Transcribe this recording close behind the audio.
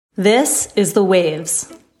This is The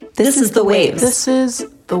Waves. This is The Waves. This is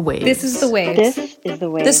The Waves. This is The Waves. This is The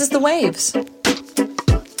Waves. This is The Waves.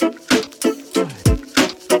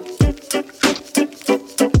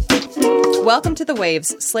 Welcome to The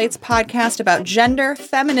Waves, Slate's podcast about gender,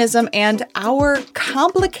 feminism, and our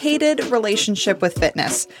complicated relationship with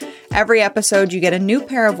fitness. Every episode, you get a new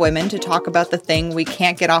pair of women to talk about the thing we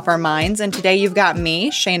can't get off our minds. And today you've got me,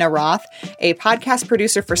 Shayna Roth, a podcast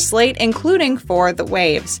producer for Slate, including for The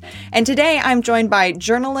Waves. And today I'm joined by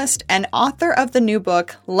journalist and author of the new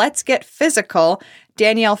book, Let's Get Physical,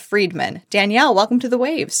 Danielle Friedman. Danielle, welcome to The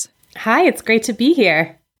Waves. Hi, it's great to be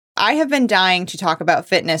here. I have been dying to talk about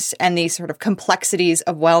fitness and these sort of complexities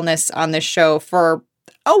of wellness on this show for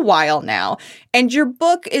a while now. And your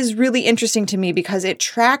book is really interesting to me because it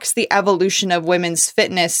tracks the evolution of women's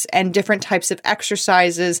fitness and different types of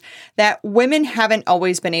exercises that women haven't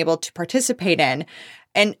always been able to participate in.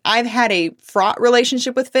 And I've had a fraught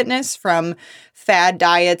relationship with fitness, from fad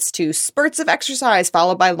diets to spurts of exercise,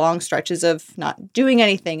 followed by long stretches of not doing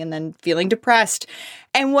anything and then feeling depressed.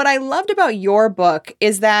 And what I loved about your book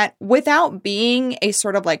is that without being a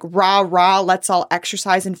sort of like rah, let's all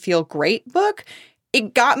exercise and feel great book,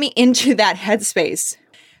 it got me into that headspace.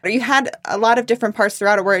 You had a lot of different parts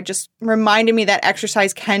throughout it where it just reminded me that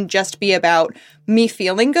exercise can just be about me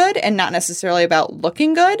feeling good and not necessarily about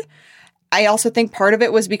looking good. I also think part of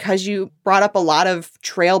it was because you brought up a lot of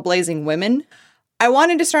trailblazing women. I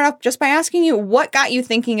wanted to start off just by asking you, what got you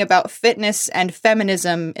thinking about fitness and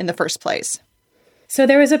feminism in the first place? So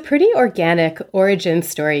there was a pretty organic origin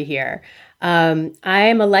story here. I'm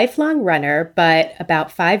a lifelong runner, but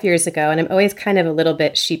about 5 years ago, and I'm always kind of a little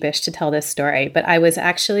bit sheepish to tell this story, but I was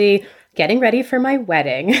actually getting ready for my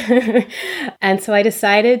wedding. And so I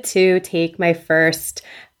decided to take my first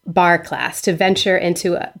bar class, to venture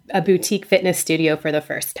into a boutique fitness studio for the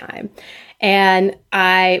first time. And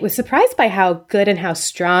I was surprised by how good and how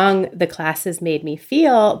strong the classes made me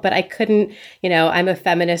feel, but I couldn't, I'm a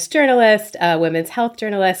feminist journalist, a women's health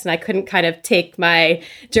journalist, and I couldn't kind of take my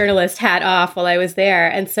journalist hat off while I was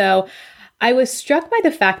there. And so I was struck by the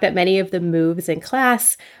fact that many of the moves in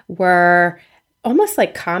class were almost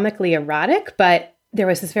like comically erotic, but there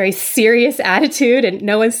was this very serious attitude, and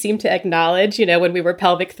no one seemed to acknowledge, when we were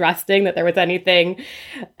pelvic thrusting, that there was anything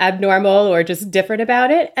abnormal or just different about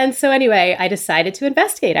it. And so anyway, I decided to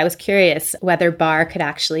investigate. I was curious whether barre could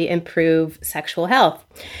actually improve sexual health.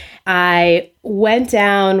 I went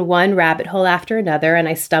down one rabbit hole after another, and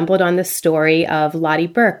I stumbled on the story of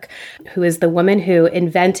Lotte Berk, who is the woman who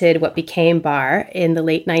invented what became barre in the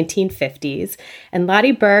late 1950s. And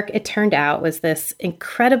Lotte Berk, it turned out, was this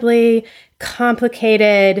incredibly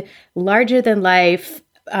complicated, larger-than-life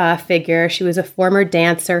figure. She was a former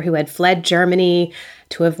dancer who had fled Germany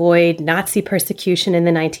to avoid Nazi persecution in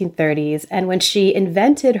the 1930s. And when she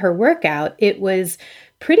invented her workout, it was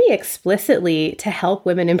pretty explicitly to help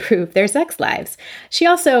women improve their sex lives. She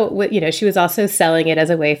also, she was also selling it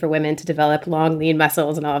as a way for women to develop long, lean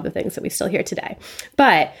muscles and all of the things that we still hear today.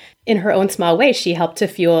 But in her own small way, she helped to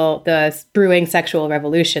fuel the brewing sexual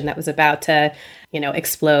revolution that was about to,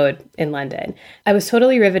 explode in London. I was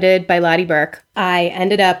totally riveted by Lotte Berk. I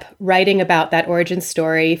ended up writing about that origin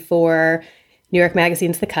story for New York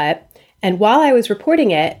Magazine's The Cut. And while I was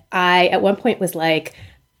reporting it, I at one point was like,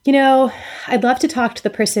 I'd love to talk to the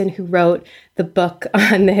person who wrote the book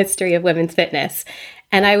on the history of women's fitness.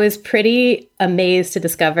 And I was pretty amazed to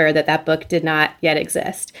discover that that book did not yet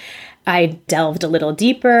exist. I delved a little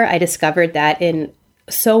deeper. I discovered that in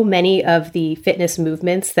so many of the fitness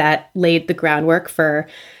movements that laid the groundwork for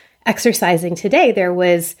exercising today, there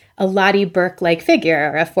was a Lotte Berk-like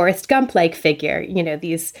figure or a Forrest Gump-like figure,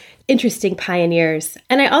 these interesting pioneers.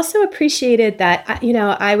 And I also appreciated that,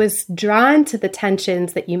 I was drawn to the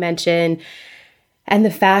tensions that you mentioned and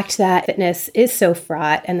the fact that fitness is so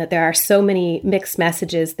fraught and that there are so many mixed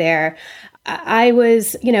messages there. I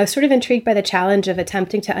was, sort of intrigued by the challenge of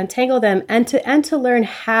attempting to untangle them and to learn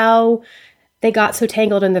how they got so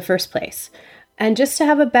tangled in the first place. And just to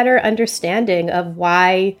have a better understanding of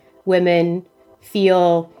why women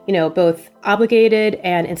feel, both obligated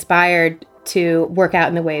and inspired to work out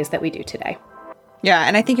in the ways that we do today. Yeah,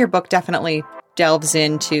 and I think your book definitely delves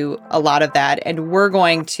into a lot of that. And we're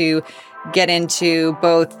going to get into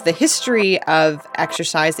both the history of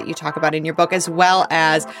exercise that you talk about in your book, as well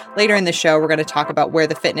as later in the show, we're going to talk about where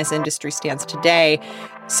the fitness industry stands today.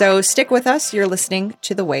 So stick with us. You're listening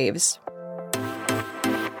to The Waves.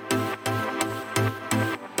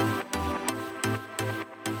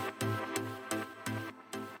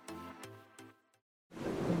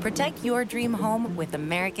 Protect your dream home with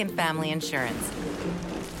American Family Insurance.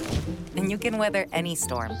 And you can weather any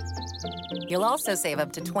storm. You'll also save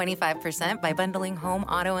up to 25% by bundling home,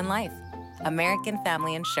 auto, and life. American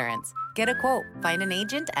Family Insurance. Get a quote. Find an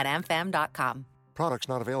agent at amfam.com. Products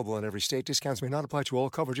not available in every state. Discounts may not apply to all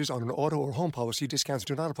coverages on an auto or home policy. Discounts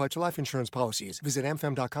do not apply to life insurance policies. Visit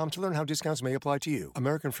amfam.com to learn how discounts may apply to you.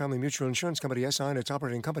 American Family Mutual Insurance Company, SI, and its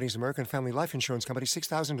operating companies, American Family Life Insurance Company,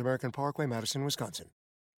 6000 American Parkway, Madison, Wisconsin.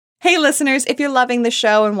 Hey listeners, if you're loving the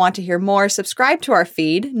show and want to hear more, subscribe to our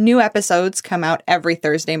feed. New episodes come out every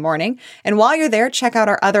Thursday morning. And while you're there, check out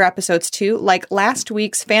our other episodes too, like last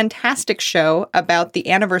week's fantastic show about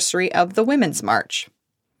the anniversary of the Women's March.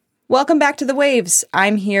 Welcome back to The Waves.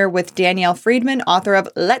 I'm here with Danielle Friedman, author of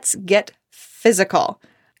Let's Get Physical.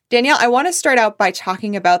 Danielle, I want to start out by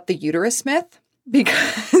talking about the uterus myth,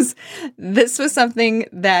 because this was something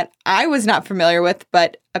that I was not familiar with,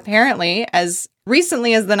 but apparently as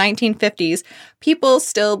recently as the 1950s, people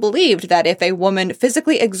still believed that if a woman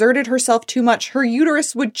physically exerted herself too much, her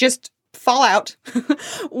uterus would just fall out,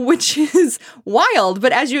 which is wild.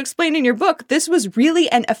 But as you explained in your book, this was really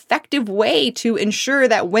an effective way to ensure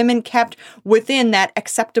that women kept within that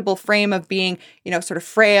acceptable frame of being, sort of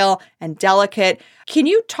frail and delicate. Can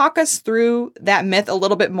you talk us through that myth a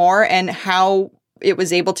little bit more and how it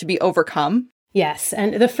was able to be overcome? Yes.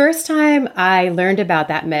 And the first time I learned about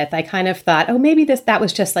that myth, I kind of thought, oh, maybe that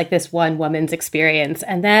was just like this one woman's experience.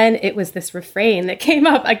 And then it was this refrain that came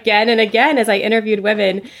up again and again as I interviewed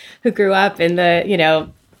women who grew up in the,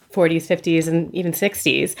 40s, 50s, and even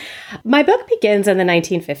 60s. My book begins in the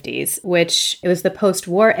 1950s, which it was the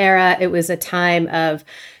post-war era. It was a time of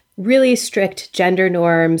really strict gender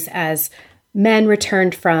norms as men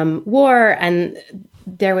returned from war, and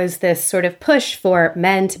there was this sort of push for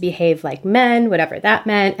men to behave like men, whatever that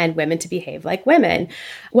meant, and women to behave like women.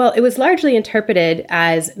 Well, it was largely interpreted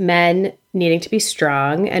as men needing to be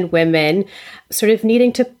strong and women sort of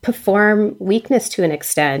needing to perform weakness to an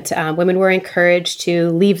extent. Women were encouraged to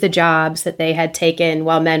leave the jobs that they had taken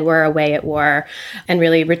while men were away at war and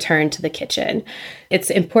really return to the kitchen. It's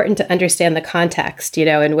important to understand the context,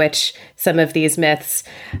 in which some of these myths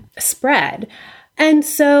spread. And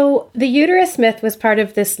so the uterus myth was part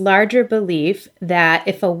of this larger belief that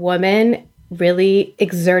if a woman really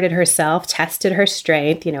exerted herself, tested her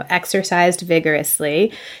strength, exercised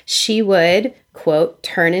vigorously, she would, quote,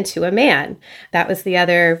 turn into a man. That was the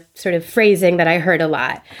other sort of phrasing that I heard a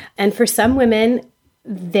lot. And for some women,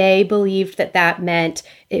 they believed that meant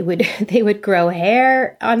they would grow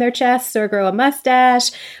hair on their chests or grow a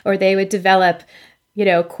mustache, or they would develop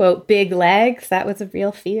quote, big legs. That was a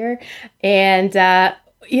real fear. And,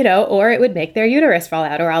 or it would make their uterus fall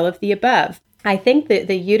out, or all of the above. I think that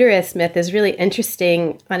the uterus myth is really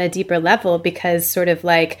interesting on a deeper level because sort of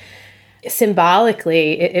like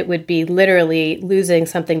symbolically, it would be literally losing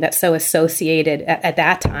something that's so associated at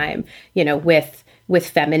that time, with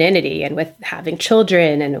femininity and with having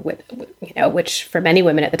children and with, which for many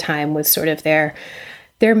women at the time was sort of their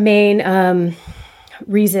main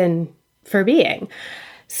reason for being.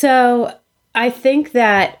 So I think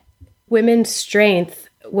that women's strength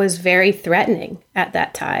was very threatening at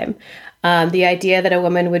that time. The idea that a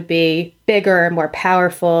woman would be bigger and more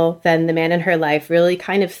powerful than the man in her life really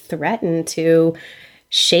kind of threatened to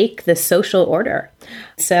shake the social order.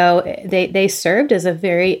 So they served as a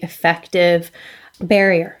very effective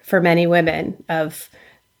barrier for many women of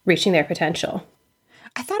reaching their potential.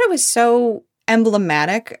 I thought it was so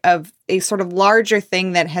emblematic of a sort of larger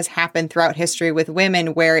thing that has happened throughout history with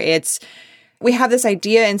women, where we have this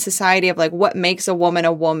idea in society of like what makes a woman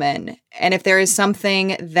a woman. And if there is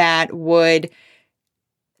something that we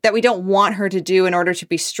don't want her to do in order to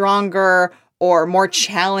be stronger or more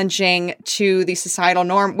challenging to the societal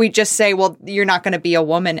norm, we just say, well, you're not going to be a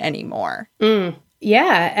woman anymore.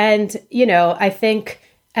 Yeah. And, I think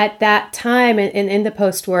at that time in the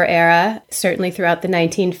post-war era, certainly throughout the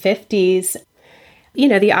 1950s,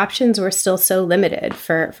 the options were still so limited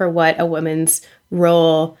for what a woman's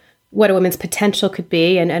role, what a woman's potential could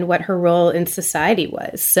be, and what her role in society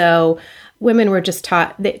was. So women were just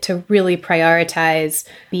taught to really prioritize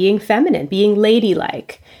being feminine, being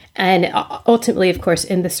ladylike, and ultimately, of course,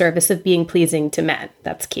 in the service of being pleasing to men.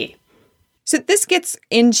 That's key. So this gets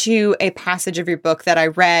into a passage of your book that I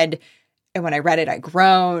read, and when I read it, I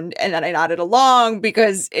groaned, and then I nodded along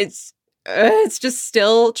because it's just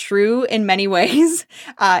still true in many ways.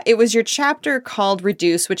 It was your chapter called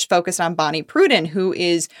Reduce, which focused on Bonnie Pruden, who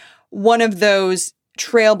is one of those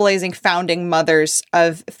trailblazing founding mothers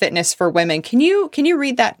of fitness for women. Can you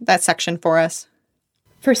read that section for us?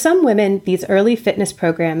 For some women, these early fitness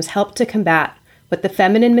programs helped to combat what the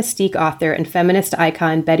feminine mystique author and feminist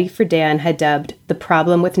icon Betty Friedan had dubbed the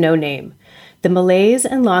problem with no name, the malaise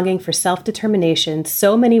and longing for self-determination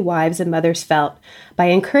so many wives and mothers felt by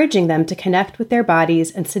encouraging them to connect with their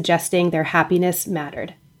bodies and suggesting their happiness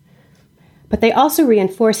mattered. But they also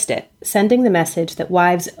reinforced it, sending the message that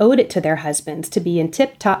wives owed it to their husbands to be in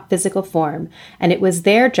tip-top physical form, and it was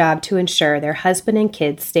their job to ensure their husband and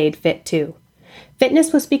kids stayed fit too.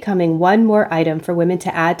 Fitness was becoming one more item for women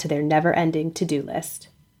to add to their never-ending to-do list.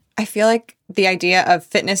 I feel like the idea of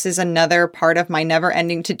fitness is another part of my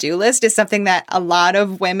never-ending to-do list is something that a lot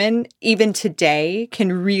of women, even today,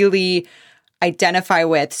 can really identify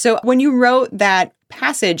with. So when you wrote that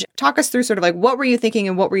passage, talk us through sort of like what were you thinking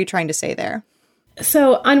and what were you trying to say there?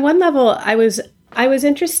 So on one level, I was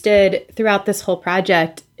interested throughout this whole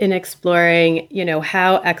project in exploring,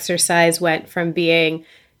 how exercise went from being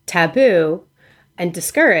taboo and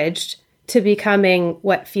discouraged to becoming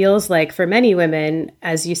what feels like for many women,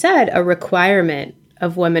 as you said, a requirement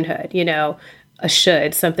of womanhood, a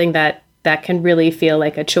should, something that can really feel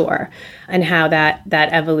like a chore, and how that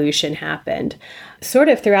evolution happened. Sort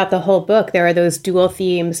of throughout the whole book, there are those dual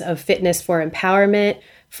themes of fitness for empowerment,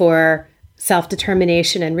 for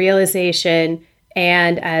self-determination and realization,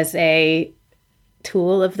 and as a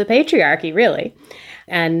tool of the patriarchy, really,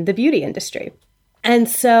 and the beauty industry. And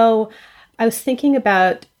so I was thinking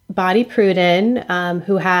about Bonnie Pruden,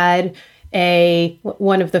 who had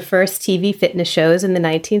one of the first TV fitness shows in the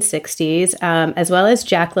 1960s, as well as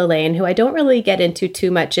Jack LaLanne, who I don't really get into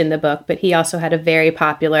too much in the book, but he also had a very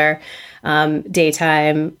popular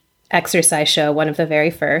daytime exercise show, one of the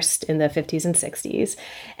very first in the 50s and 60s.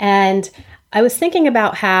 And I was thinking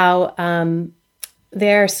about how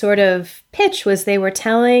their sort of pitch was they were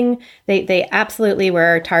telling, they absolutely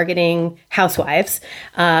were targeting housewives.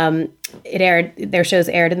 Their shows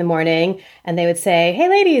aired in the morning, and they would say, hey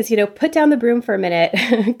ladies, put down the broom for a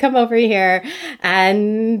minute, come over here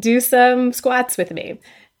and do some squats with me.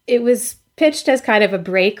 It was pitched as kind of a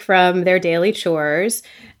break from their daily chores,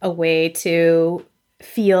 a way to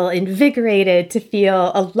feel invigorated, to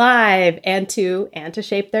feel alive, and to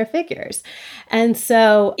shape their figures. And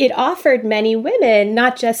so it offered many women,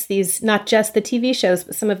 not just the TV shows,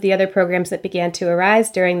 but some of the other programs that began to arise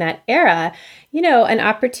during that era, an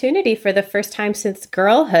opportunity for the first time since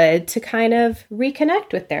girlhood to kind of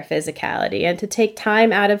reconnect with their physicality and to take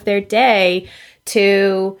time out of their day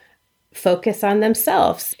to focus on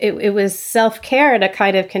themselves. It was self-care in a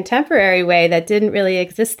kind of contemporary way that didn't really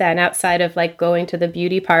exist then, outside of like going to the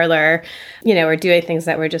beauty parlor, or doing things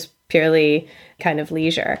that were just purely kind of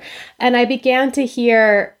leisure. And I began to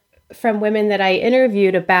hear from women that I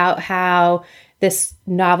interviewed about how this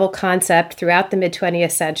novel concept throughout the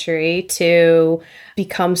mid-20th century to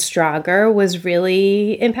become stronger was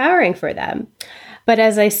really empowering for them. But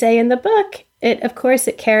as I say in the book,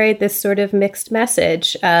 it carried this sort of mixed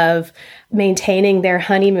message of maintaining their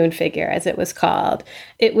honeymoon figure, as it was called.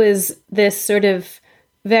 It was this sort of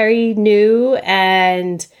very new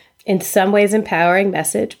and in some ways empowering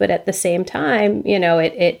message, but at the same time,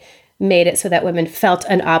 it made it so that women felt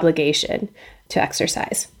an obligation to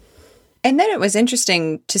exercise. And then it was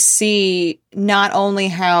interesting to see not only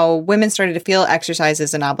how women started to feel exercise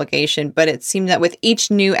as an obligation, but it seemed that with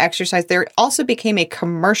each new exercise, there also became a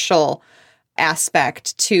commercial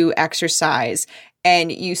aspect to exercise.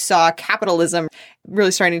 And you saw capitalism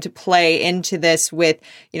really starting to play into this with,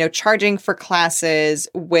 charging for classes,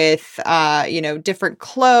 with, different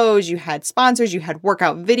clothes. You had sponsors, you had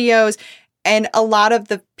workout videos. And a lot of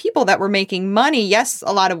the people that were making money, yes,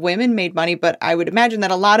 a lot of women made money, but I would imagine that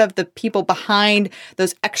a lot of the people behind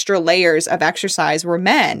those extra layers of exercise were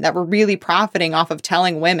men that were really profiting off of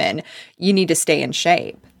telling women, you need to stay in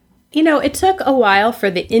shape. It took a while for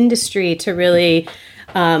the industry to really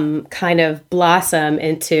kind of blossom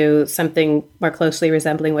into something more closely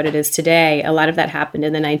resembling what it is today. A lot of that happened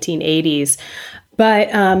in the 1980s. But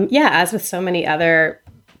as with so many other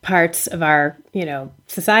parts of our,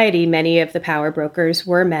 society, many of the power brokers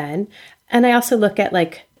were men. And I also look at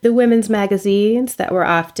like the women's magazines that were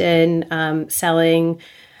often selling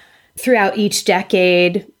throughout each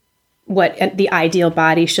decade what the ideal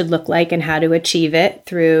body should look like and how to achieve it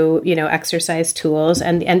through, exercise tools,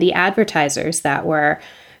 and the advertisers that were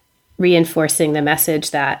reinforcing the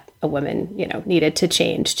message that a woman, needed to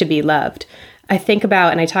change to be loved. I think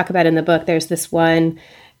about, and I talk about in the book, there's this one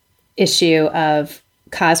issue of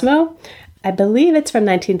Cosmo. I believe it's from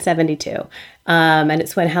 1972. And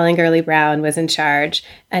it's when Helen Gurley Brown was in charge.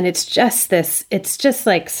 And it's just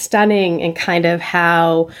like stunning in kind of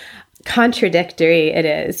how contradictory it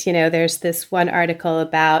is. There's this one article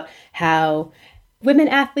about how women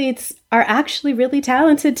athletes are actually really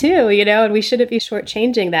talented too, and we shouldn't be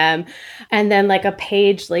shortchanging them. And then like a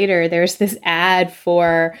page later, there's this ad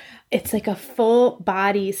for it's like a full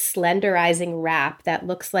body slenderizing wrap that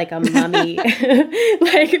looks like a mummy,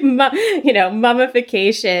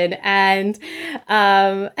 mummification. And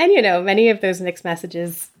many of those mixed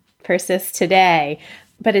messages persist today.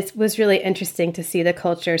 But it was really interesting to see the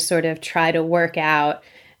culture sort of try to work out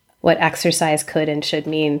what exercise could and should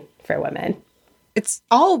mean for women. It's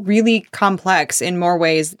all really complex in more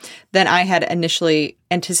ways than I had initially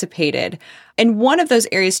anticipated. And one of those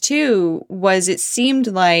areas, too, was it seemed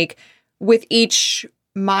like with each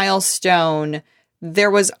milestone,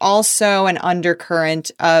 there was also an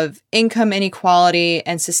undercurrent of income inequality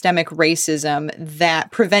and systemic racism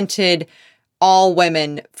that prevented all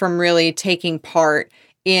women from really taking part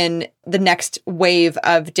in the next wave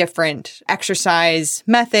of different exercise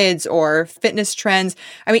methods or fitness trends.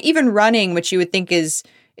 I mean, even running, which you would think is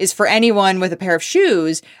for anyone with a pair of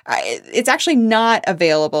shoes, it's actually not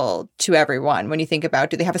available to everyone when you think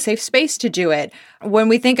about, do they have a safe space to do it? When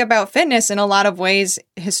we think about fitness, in a lot of ways,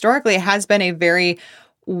 historically, it has been a very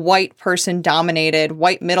white person dominated,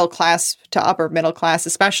 white middle class to upper middle class,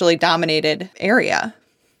 especially dominated area.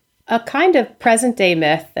 A kind of present day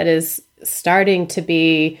myth that is starting to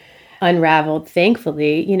be unraveled,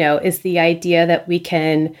 thankfully, is the idea that we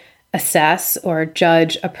can assess or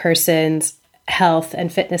judge a person's health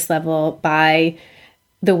and fitness level by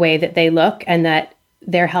the way that they look, and that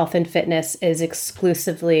their health and fitness is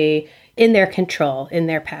exclusively in their control, in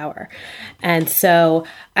their power. And so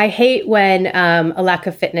I hate when a lack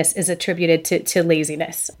of fitness is attributed to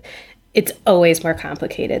laziness. It's always more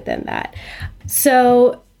complicated than that.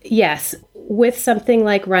 So yes, with something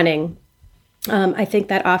like running, I think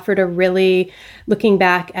that offered a really, looking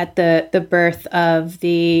back at the birth of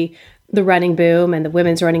the running boom and the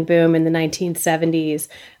women's running boom in the 1970s,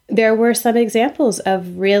 there were some examples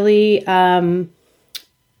of really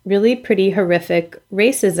pretty horrific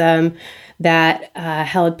racism that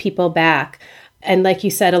held people back. And like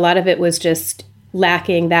you said, a lot of it was just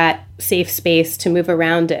lacking that safe space to move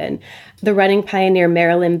around in. The running pioneer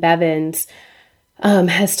Marilyn Bevans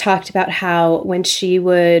has talked about how when she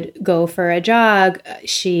would go for a jog,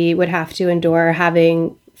 she would have to endure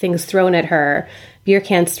having things thrown at her, beer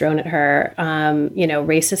cans thrown at her,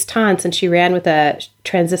 racist taunts. And she ran with a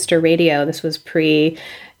transistor radio. This was pre,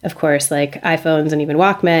 of course, like iPhones and even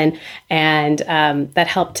Walkman. And that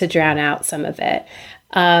helped to drown out some of it.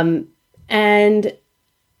 And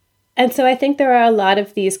so I think there are a lot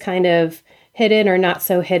of these kind of hidden or not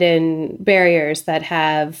so hidden barriers that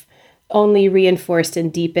have only reinforced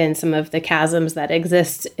and deepened some of the chasms that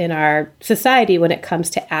exist in our society when it comes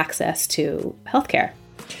to access to healthcare.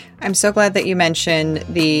 I'm so glad that you mentioned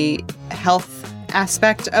the health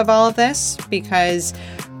aspect of all of this, because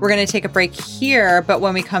we're going to take a break here. But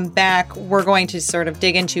when we come back, we're going to sort of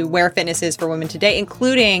dig into where fitness is for women today,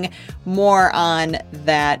 including more on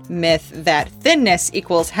that myth that thinness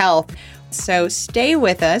equals health. So stay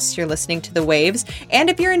with us. You're listening to The Waves. And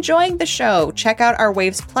if you're enjoying the show, check out our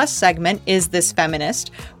Waves Plus segment, Is This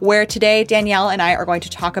Feminist?, where today Danielle and I are going to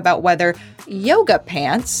talk about whether yoga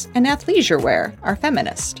pants and athleisure wear are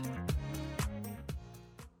feminist.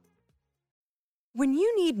 When you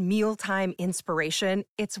need mealtime inspiration,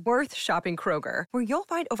 it's worth shopping Kroger, where you'll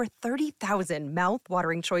find over 30,000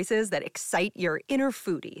 mouth-watering choices that excite your inner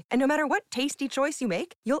foodie. And no matter what tasty choice you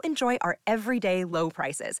make, you'll enjoy our everyday low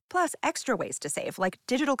prices, plus extra ways to save, like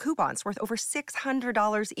digital coupons worth over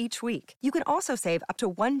 $600 each week. You can also save up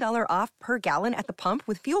to $1 off per gallon at the pump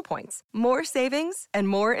with fuel points. More savings and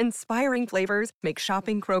more inspiring flavors make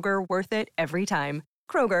shopping Kroger worth it every time.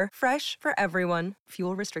 Kroger, fresh for everyone.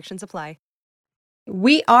 Fuel restrictions apply.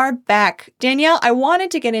 We are back. Danielle, I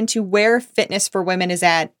wanted to get into where fitness for women is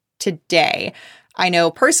at today. I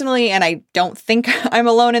know personally, and I don't think I'm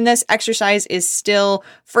alone in this, exercise is still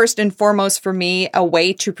first and foremost for me a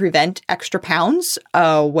way to prevent extra pounds,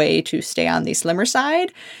 a way to stay on the slimmer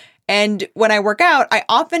side. And when I work out, I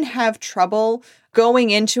often have trouble going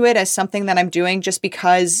into it as something that I'm doing just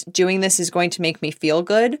because doing this is going to make me feel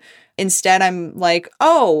good. Instead, I'm like,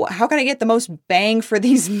 oh, how can I get the most bang for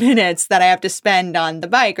these minutes that I have to spend on the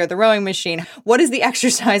bike or the rowing machine? What is the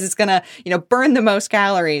exercise that's going to, burn the most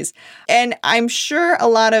calories? And I'm sure a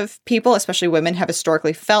lot of people, especially women, have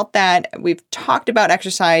historically felt that. We've talked about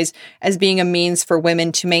exercise as being a means for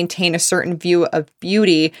women to maintain a certain view of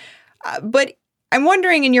beauty. But I'm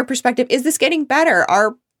wondering, in your perspective, is this getting better?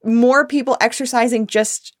 Are more people exercising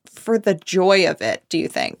just for the joy of it, do you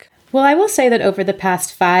think? Well, I will say that over the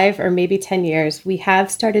past 5 or maybe 10 years, we have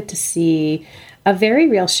started to see a very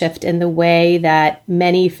real shift in the way that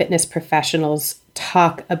many fitness professionals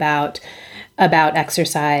talk about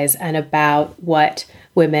exercise and about what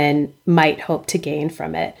women might hope to gain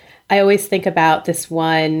from it. I always think about this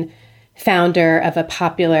one founder of a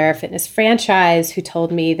popular fitness franchise who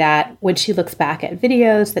told me that when she looks back at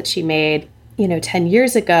videos that she made 10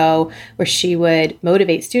 years ago, where she would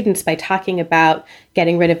motivate students by talking about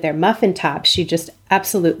getting rid of their muffin tops, she just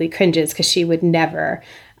absolutely cringes because she would never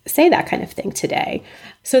say that kind of thing today.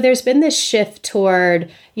 So there's been this shift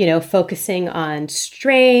toward, focusing on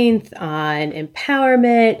strength, on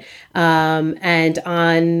empowerment, and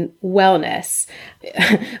on wellness.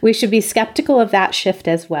 We should be skeptical of that shift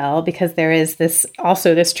as well, because there is this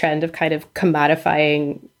trend of kind of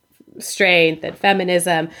commodifying strength and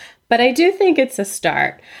feminism. But I do think it's a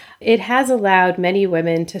start. It has allowed many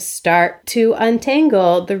women to start to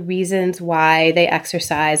untangle the reasons why they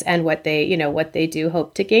exercise and what they do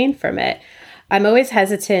hope to gain from it. I'm always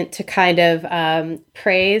hesitant to kind of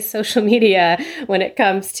praise social media when it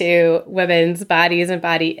comes to women's bodies and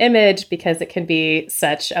body image, because it can be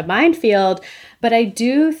such a minefield. But I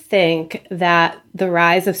do think that the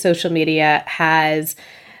rise of social media has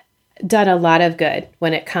done a lot of good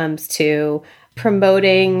when it comes to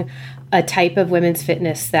promoting a type of women's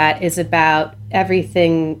fitness that is about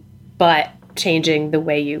everything but changing the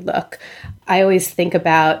way you look. I always think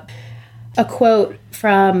about a quote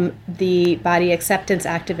from the body acceptance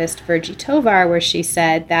activist Virgie Tovar, where she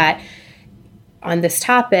said that on this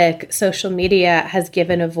topic, social media has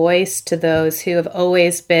given a voice to those who have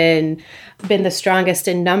always been the strongest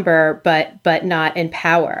in number, but not in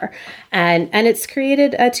power. And it's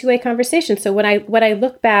created a two-way conversation. So when I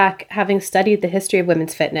look back, having studied the history of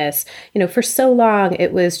women's fitness, for so long,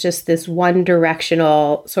 it was just this one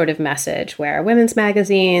directional sort of message where women's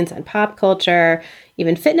magazines and pop culture,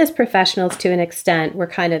 even fitness professionals to an extent, were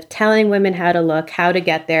kind of telling women how to look, how to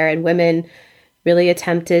get there, and women really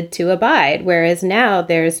attempted to abide. Whereas now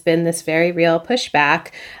there's been this very real pushback,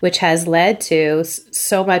 which has led to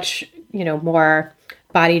so much, more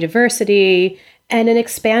body diversity and an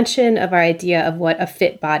expansion of our idea of what a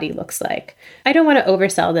fit body looks like. I don't want to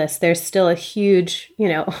oversell this. There's still a huge,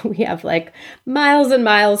 we have like miles and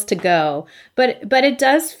miles to go, but it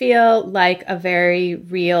does feel like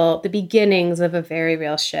the beginnings of a very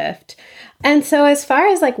real shift. And so as far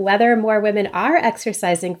as like whether more women are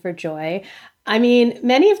exercising for joy, I mean,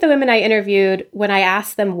 many of the women I interviewed, when I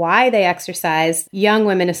asked them why they exercise, young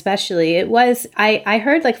women especially, it was, I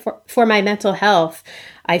heard like for my mental health,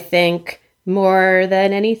 I think, more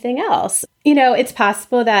than anything else. It's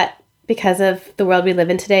possible that because of the world we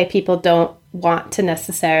live in today, people don't want to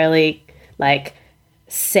necessarily like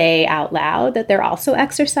say out loud that they're also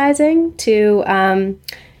exercising to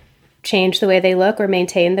change the way they look or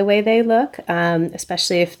maintain the way they look,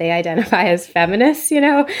 especially if they identify as feminists,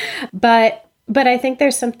 But I think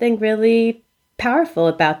there's something really powerful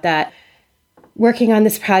about that. Working on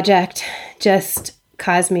this project just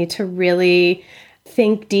caused me to really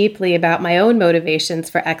think deeply about my own motivations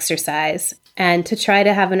for exercise and to try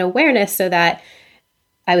to have an awareness so that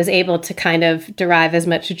I was able to kind of derive as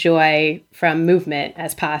much joy from movement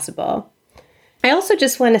as possible. I also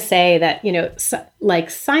just want to say that, like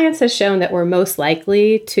science has shown that we're most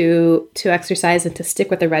likely to exercise and to stick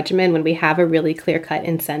with a regimen when we have a really clear-cut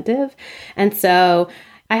incentive. And so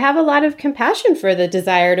I have a lot of compassion for the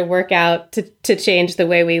desire to work out to change the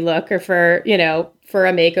way we look or for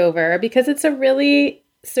a makeover, because it's a really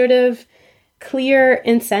sort of clear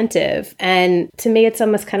incentive. And to me, it's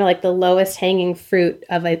almost kind of like the lowest hanging fruit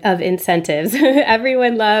of incentives.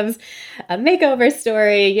 Everyone loves a makeover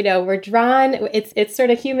story. We're drawn, it's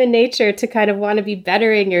sort of human nature to kind of want to be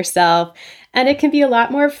bettering yourself. And it can be a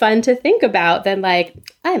lot more fun to think about than like,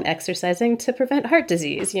 I'm exercising to prevent heart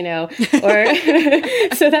disease, or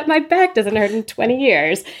so that my back doesn't hurt in 20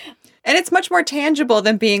 years. And it's much more tangible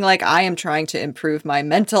than being like, I am trying to improve my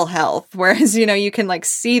mental health. Whereas, you can like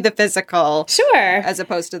see the physical. Sure. As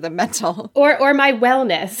opposed to the mental. Or my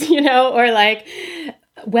wellness, or like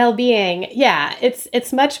well-being. Yeah,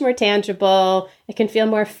 it's much more tangible. It can feel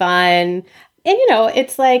more fun. And,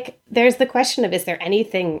 it's like, there's the question of, is there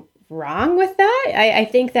anything wrong with that? I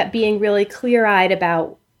think that being really clear-eyed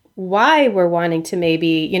about why we're wanting to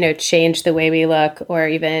maybe, change the way we look or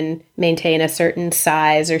even maintain a certain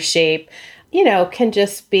size or shape, can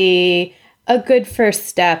just be a good first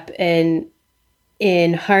step in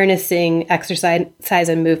harnessing exercise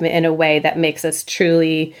and movement in a way that makes us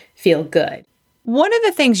truly feel good. One of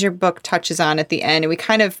the things your book touches on at the end, and we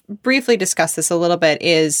kind of briefly discussed this a little bit,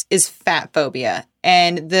 is fat phobia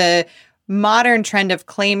and the modern trend of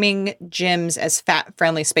claiming gyms as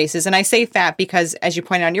fat-friendly spaces. And I say fat because, as you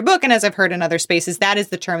pointed out in your book, and as I've heard in other spaces, that is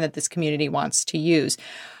the term that this community wants to use.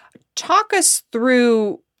 Talk us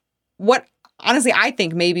through what, honestly, I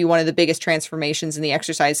think may be one of the biggest transformations in the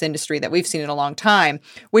exercise industry that we've seen in a long time,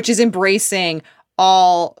 which is embracing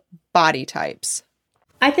all body types?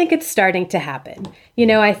 I think it's starting to happen.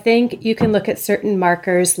 I think you can look at certain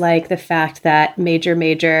markers like the fact that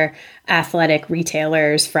major athletic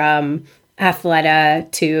retailers, from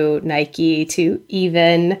Athleta to Nike to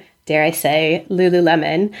even, dare I say,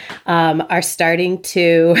 Lululemon, are starting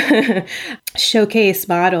to showcase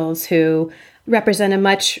models who represent a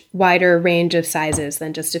much wider range of sizes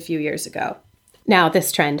than just a few years ago. Now,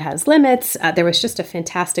 this trend has limits. There was just a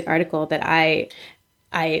fantastic article that I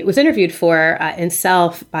was interviewed for in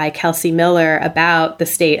Self by Kelsey Miller about the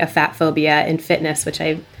state of fat phobia in fitness, which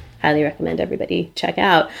I highly recommend everybody check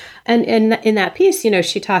out. And in that piece,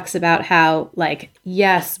 she talks about how,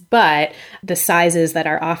 yes, but the sizes that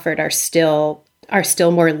are offered are still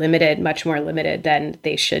more limited, much more limited than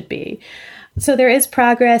they should be. So there is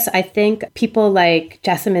progress. I think people like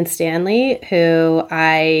Jessamyn Stanley, who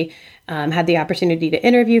I had the opportunity to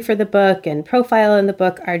interview for the book and profile in the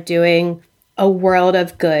book, are doing a world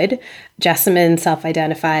of good. Jessamyn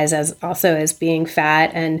self-identifies as being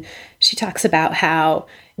fat, and she talks about how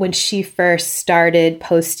when she first started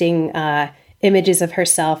posting images of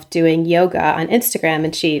herself doing yoga on Instagram,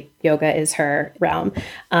 and yoga is her realm,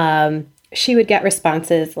 she would get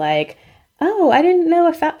responses like, "Oh, I didn't know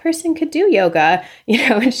a fat person could do yoga,"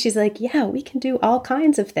 and she's like, "Yeah, we can do all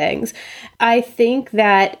kinds of things." I think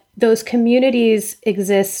that those communities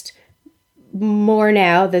exist more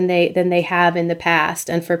now than they have in the past.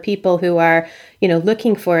 And for people who are,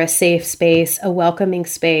 looking for a safe space, a welcoming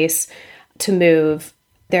space to move,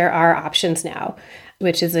 there are options now,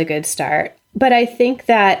 which is a good start. But I think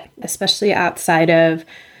that, especially outside of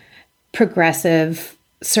progressive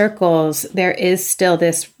circles, there is still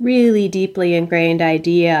this really deeply ingrained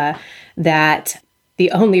idea that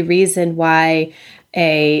the only reason why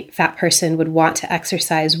a fat person would want to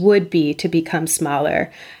exercise would be to become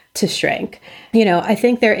smaller, to shrink. I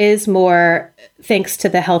think there is more, thanks to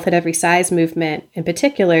the Health at Every Size movement in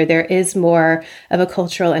particular, there is more of a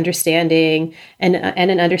cultural understanding and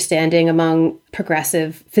an understanding among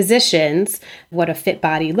progressive physicians what a fit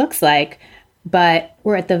body looks like. But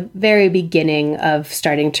we're at the very beginning of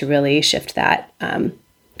starting to really shift that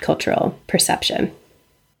cultural perception.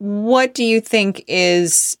 What do you think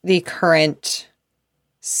is the current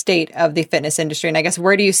state of the fitness industry? And I guess,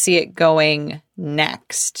 where do you see it going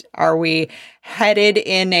next? Are we headed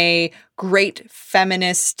in a great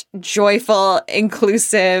feminist, joyful,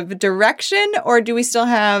 inclusive direction? Or do we still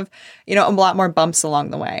have, a lot more bumps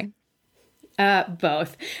along the way?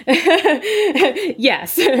 Both.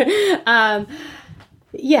 Yes.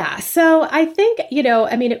 Yeah. So I think,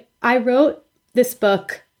 I wrote this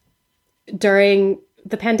book during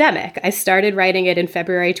the pandemic. I started writing it in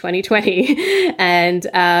February 2020. And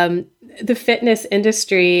the fitness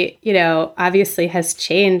industry, obviously has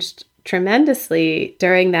changed tremendously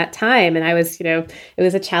during that time. And I was, it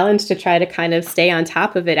was a challenge to try to kind of stay on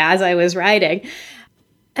top of it as I was writing.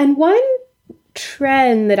 And one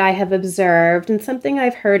trend that I have observed, and something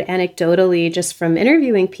I've heard anecdotally just from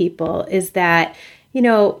interviewing people, is that,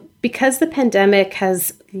 because the pandemic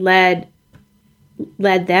has led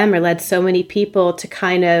so many people to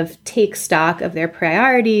kind of take stock of their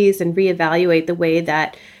priorities and reevaluate the way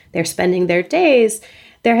that they're spending their days,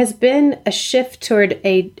 there has been a shift toward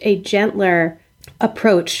a gentler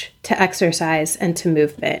approach to exercise and to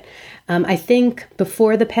movement. I think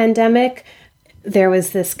before the pandemic, there was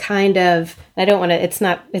this kind of, I don't want to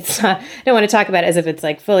talk about it as if it's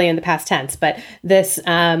like fully in the past tense, but this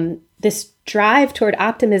drive toward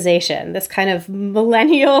optimization, this kind of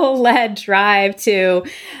millennial-led drive to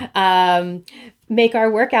make our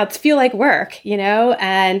workouts feel like work,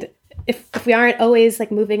 and if we aren't always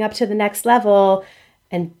like moving up to the next level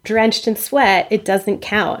and drenched in sweat, it doesn't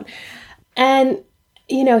count. And,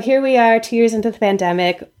 here we are 2 years into the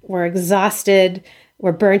pandemic, we're exhausted,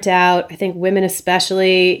 we're burnt out. I think women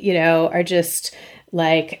especially, are just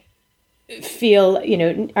like, feel,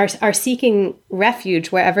 are seeking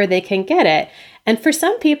refuge wherever they can get it. And for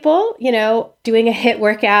some people, doing a HIIT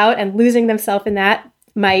workout and losing themselves in that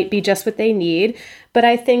might be just what they need. But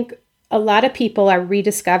I think a lot of people are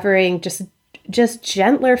rediscovering just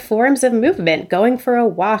gentler forms of movement, going for a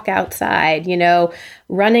walk outside,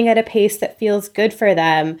 running at a pace that feels good for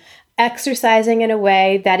them, exercising in a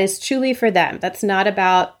way that is truly for them. That's not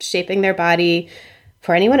about shaping their body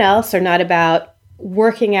for anyone else, or not about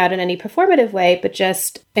working out in any performative way, but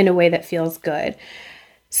just in a way that feels good.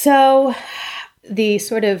 So the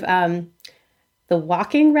sort of the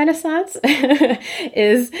walking renaissance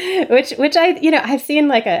is, which I've seen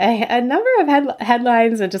like a number of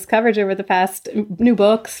headlines and just coverage over the past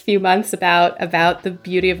few months about the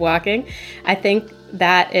beauty of walking. I think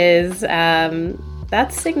that is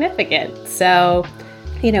that's significant. So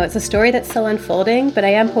it's a story that's still unfolding, but I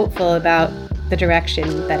am hopeful about the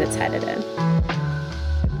direction that it's headed in.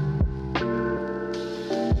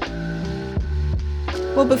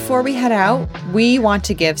 Well, before we head out, we want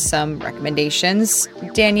to give some recommendations.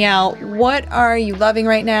 Danielle, what are you loving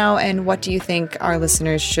right now, and what do you think our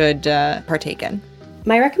listeners should partake in?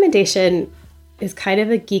 My recommendation is kind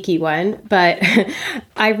of a geeky one, but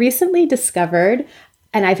I recently discovered,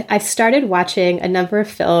 and I've started watching a number of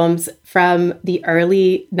films from the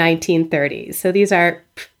early 1930s. So these are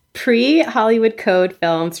pre-Hollywood Code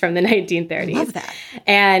films from the 1930s. Love that.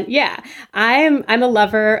 And yeah, I'm a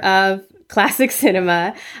lover of classic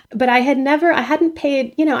cinema, but I hadn't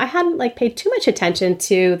paid too much attention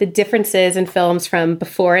to the differences in films from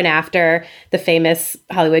before and after the famous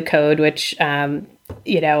Hollywood Code, which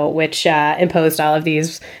imposed all of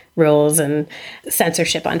these rules and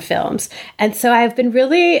censorship on films. And so I've been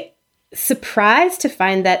really surprised to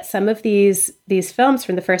find that some of these films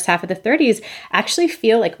from the first half of the 30s actually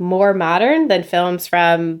feel like more modern than films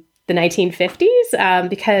from the 1950s,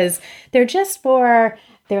 because they're just more...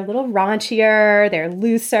 They're a little raunchier, they're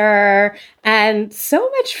looser, and so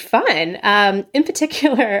much fun. In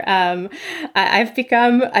particular, I've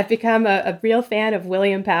become a real fan of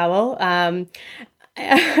William Powell, of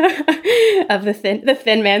the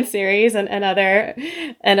Thin Man series and other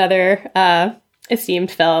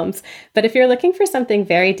esteemed films. But if you're looking for something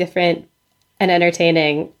very different and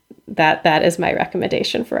entertaining, that is my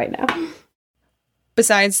recommendation for right now.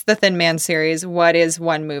 Besides the Thin Man series, what is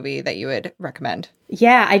one movie that you would recommend?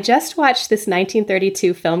 Yeah, I just watched this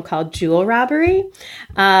 1932 film called Jewel Robbery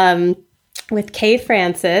with Kay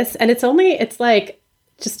Francis. And it's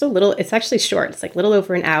actually short. It's like a little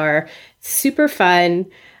over an hour. Super fun.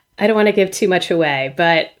 I don't want to give too much away,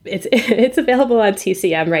 but it's available on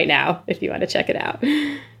TCM right now if you want to check it out.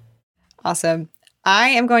 Awesome. I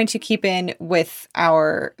am going to keep in with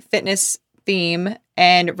our fitness theme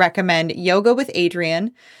and recommend Yoga with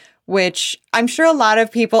Adriene, which I'm sure a lot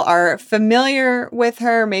of people are familiar with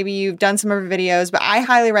her. Maybe you've done some of her videos, but I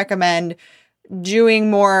highly recommend doing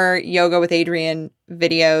more Yoga with Adriene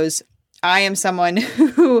videos. I am someone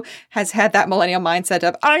who has had that millennial mindset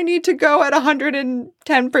of, I need to go at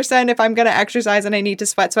 110% if I'm going to exercise, and I need to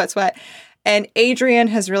sweat. And Adriene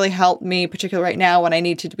has really helped me, particularly right now when I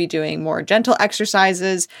need to be doing more gentle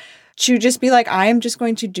exercises, to just be like, I am just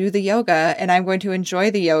going to do the yoga and I'm going to enjoy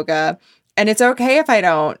the yoga. And it's okay if I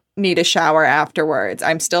don't need a shower afterwards.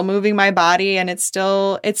 I'm still moving my body and it's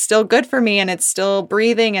still good for me, and it's still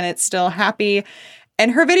breathing and it's still happy.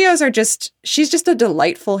 And her videos are she's just a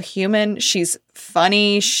delightful human. She's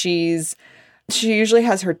funny. She usually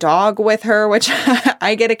has her dog with her, which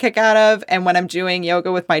I get a kick out of. And when I'm doing yoga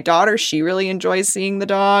with my daughter, she really enjoys seeing the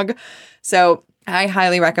dog. So I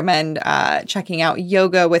highly recommend checking out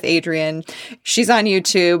Yoga with Adriene. She's on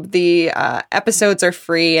YouTube. The episodes are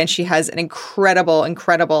free, and she has an incredible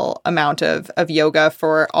amount of yoga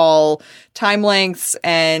for all time lengths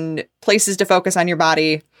and places to focus on your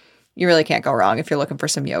body. You really can't go wrong if you're looking for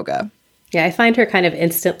some yoga. Yeah, I find her kind of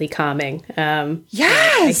instantly calming. Yes!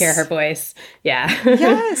 I hear her voice. Yeah.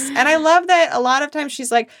 Yes. And I love that a lot of times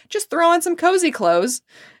she's like, just throw on some cozy clothes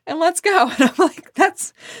and let's go. And I'm like,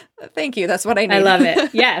 thank you. That's what I need. I love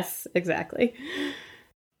it. Yes, exactly.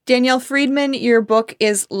 Danielle Friedman, your book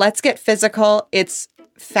is Let's Get Physical. It's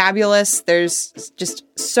fabulous. There's just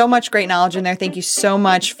so much great knowledge in there. Thank you so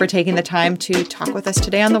much for taking the time to talk with us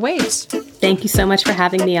today on The Waves. Thank you so much for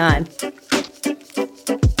having me on.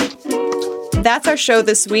 That's our show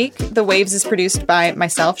this week. The Waves is produced by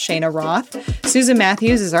myself, Shayna Roth. Susan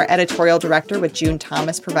Matthews is our editorial director, with June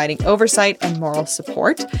Thomas providing oversight and moral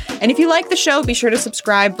support. And if you like the show, be sure to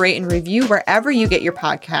subscribe, rate, and review wherever you get your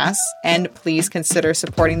podcasts. And please consider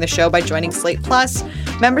supporting the show by joining Slate Plus.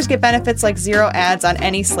 Members get benefits like 0 ads on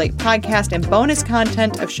any Slate podcast and bonus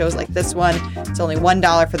content of shows like this one. It's only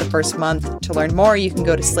 $1 for the first month. To learn more, you can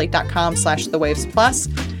go to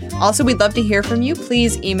slate.com/thewavesplus. Also, we'd love to hear from you.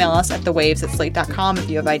 Please email us at thewaves@slate.com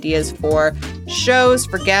if you have ideas for shows,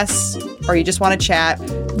 for guests, or you just want to chat.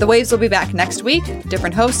 The Waves will be back next week.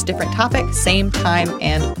 Different host, different topic, same time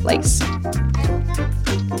and place.